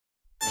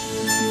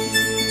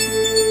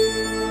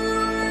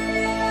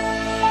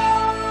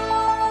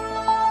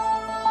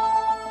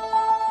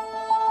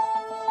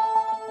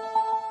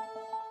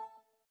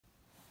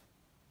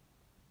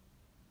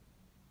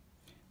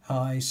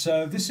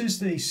so this is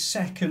the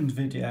second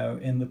video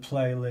in the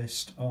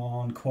playlist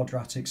on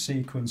quadratic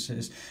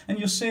sequences, and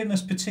you'll see in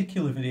this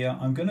particular video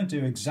I'm going to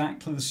do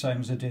exactly the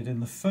same as I did in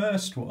the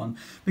first one,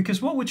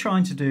 because what we're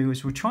trying to do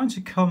is we're trying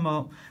to come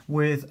up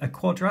with a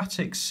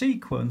quadratic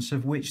sequence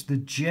of which the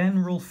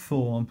general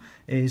form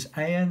is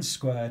an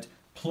squared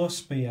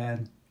plus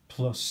bn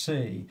plus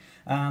c.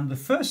 And the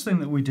first thing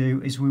that we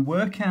do is we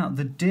work out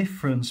the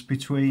difference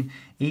between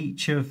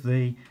each of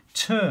the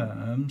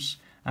terms,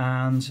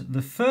 and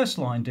the first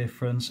line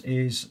difference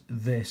is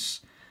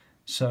this.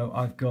 So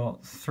I've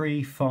got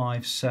 3,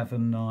 5,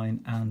 7,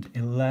 9 and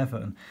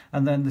 11.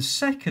 And then the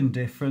second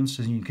difference,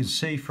 as you can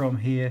see from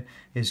here,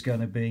 is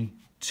going to be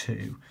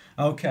 2.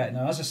 Okay,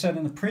 now as I said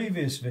in the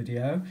previous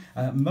video,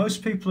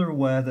 most people are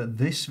aware that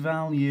this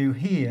value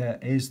here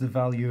is the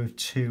value of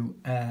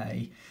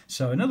 2a.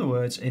 So in other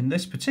words, in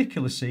this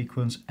particular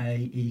sequence,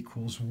 a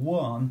equals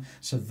 1.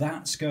 So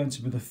that's going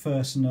to be the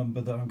first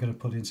number that I'm going to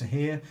put into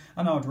here,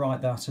 and I would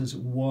write that as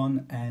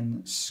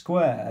 1n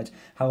squared.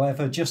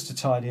 However, just to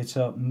tidy it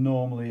up,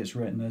 normally it's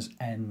written as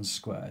n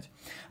squared.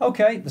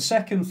 Okay, the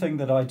second thing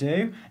that I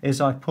do is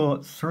I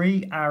put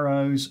 3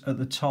 arrows at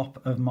the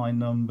top of my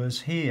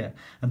numbers here.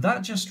 And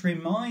that just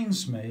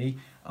reminds me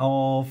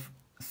of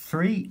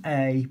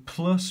 3a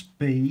plus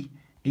b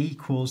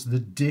equals the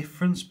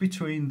difference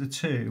between the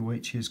two,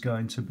 which is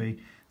going to be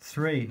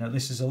 3. Now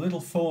this is a little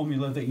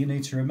formula that you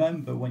need to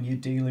remember when you're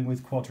dealing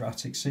with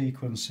quadratic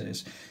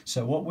sequences.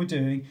 So what we're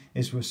doing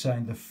is we're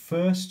saying the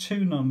first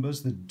two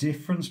numbers, the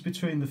difference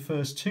between the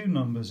first two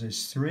numbers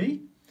is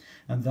 3,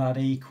 and that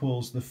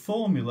equals the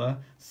formula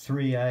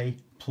 3a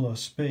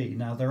plus b.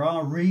 Now there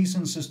are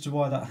reasons as to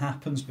why that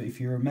happens, but if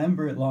you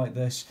remember it like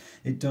this,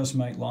 it does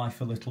make life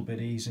a little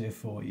bit easier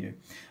for you.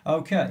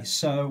 Okay,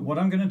 so what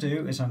I'm going to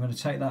do is I'm going to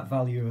take that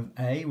value of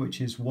a, which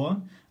is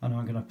 1, and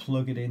I'm going to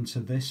plug it into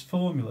this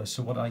formula.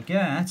 So what I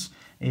get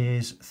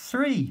is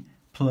 3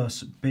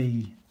 plus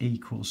b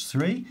equals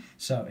 3.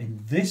 So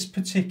in this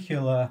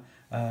particular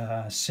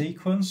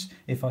sequence,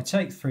 if I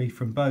take 3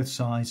 from both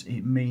sides,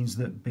 it means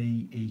that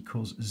b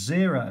equals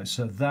 0.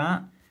 So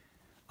that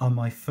are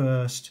my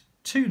first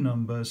two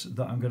numbers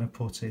that I'm going to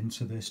put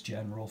into this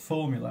general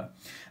formula.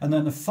 And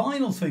then the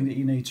final thing that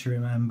you need to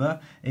remember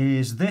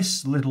is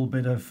this little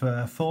bit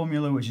of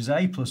formula, which is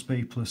a plus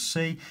b plus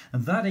c,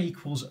 and that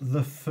equals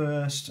the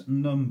first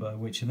number,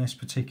 which in this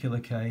particular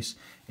case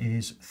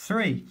is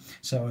 3.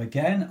 So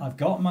again, I've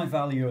got my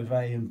value of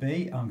a and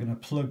b. I'm going to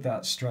plug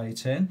that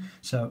straight in.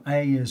 So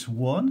a is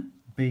 1,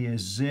 b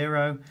is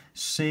 0,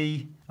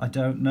 c I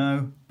don't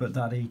know, but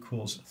that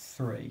equals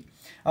 3.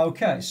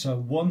 Okay, so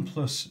 1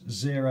 plus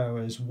 0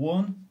 is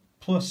 1,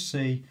 plus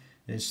c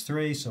is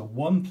 3, so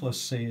 1 plus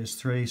c is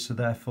 3, so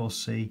therefore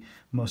c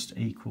must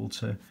equal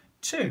to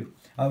 2.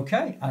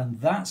 Okay, and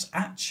that's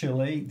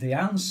actually the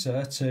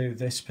answer to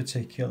this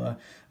particular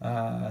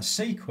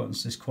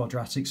sequence, this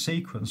quadratic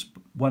sequence.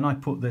 When I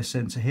put this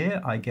into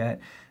here, I get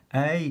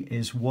a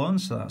is 1,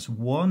 so that's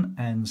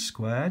 1n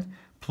squared,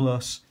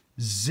 plus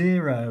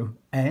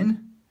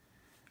 0n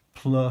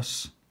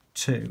plus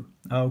 2.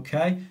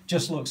 Okay,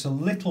 just looks a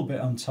little bit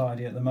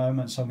untidy at the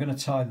moment, so I'm going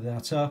to tidy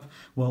that up.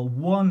 Well,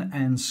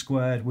 1n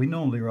squared we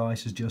normally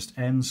write as just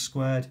n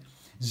squared.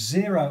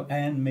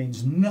 0n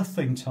means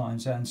nothing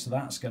times n, so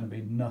that's going to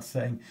be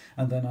nothing,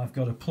 and then I've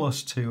got a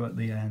plus 2 at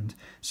the end.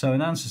 So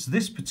in answer to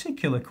this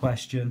particular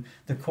question,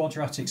 the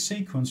quadratic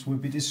sequence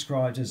would be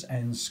described as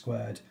n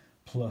squared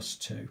plus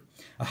 2.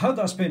 I hope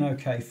that's been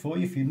okay for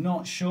you. If you're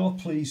not sure,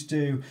 please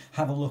do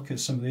have a look at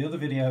some of the other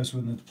videos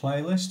within the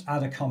playlist.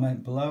 Add a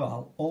comment below.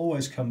 I'll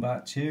always come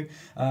back to you.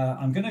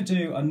 I'm going to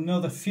do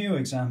another few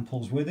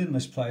examples within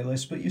this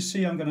playlist, but you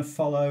see I'm going to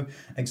follow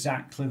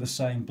exactly the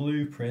same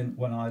blueprint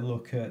when I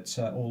look at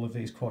all of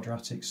these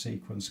quadratic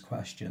sequence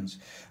questions.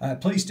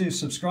 Please do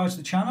subscribe to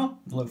the channel.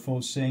 I look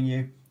forward to seeing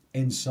you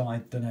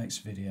inside the next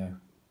video.